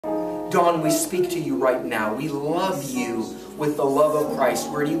Dawn, we speak to you right now. We love you with the love of Christ.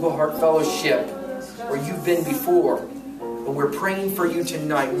 We're at Eagle Heart Fellowship, where you've been before. And we're praying for you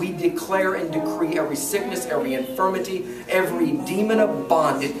tonight. We declare and decree every sickness, every infirmity, every demon of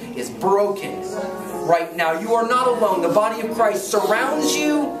bondage is broken right now. You are not alone. The body of Christ surrounds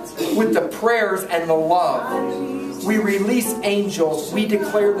you with the prayers and the love. We release angels. We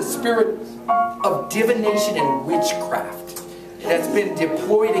declare the spirit of divination and witchcraft that's been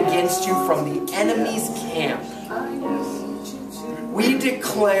deployed against you from the enemy's camp. We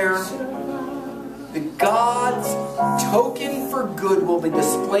declare that God's token for good will be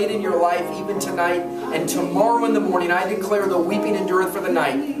displayed in your life even tonight and tomorrow in the morning. I declare the weeping endureth for the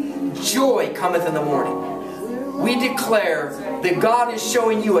night. Joy cometh in the morning. We declare that God is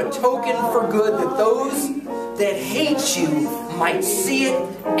showing you a token for good, that those that hate you might see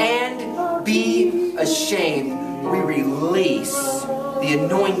it and be ashamed. We release the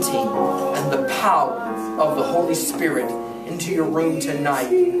anointing and the power of the Holy Spirit into your room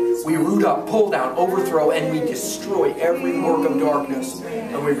tonight. We root up, pull down, overthrow, and we destroy every work of darkness.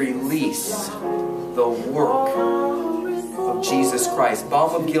 And we release the work of Jesus Christ.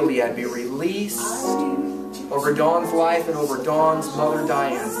 Balm of Gilead be released over Dawn's life and over Dawn's mother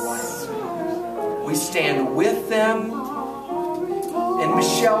Diane's life. We stand with them and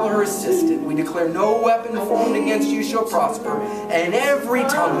Michelle, her assistant. We declare no weapon formed against you shall prosper, and every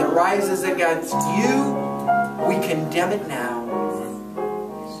tongue that rises against you, we condemn it now.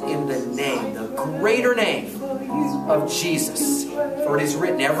 In the name, the greater name of Jesus. For it is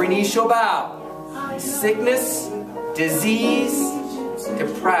written, every knee shall bow. Sickness, disease,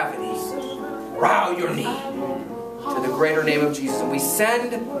 depravity. Bow your knee to the greater name of Jesus. And we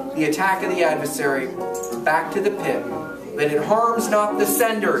send the attack of the adversary back to the pit. That it harms not the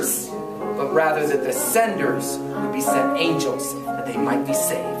senders, but rather that the senders would be sent angels, that they might be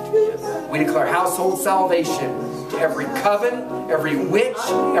saved. We declare household salvation to every coven, every witch,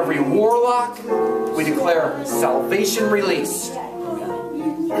 every warlock. We declare salvation released.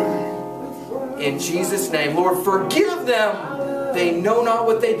 In Jesus' name, Lord, forgive them. They know not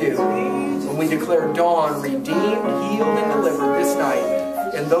what they do. And we declare Dawn redeemed, healed, and delivered this night.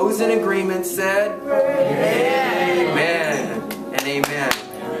 And those in agreement said, Amen. And amen.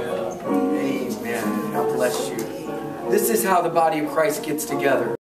 Amen. God bless you. This is how the body of Christ gets together.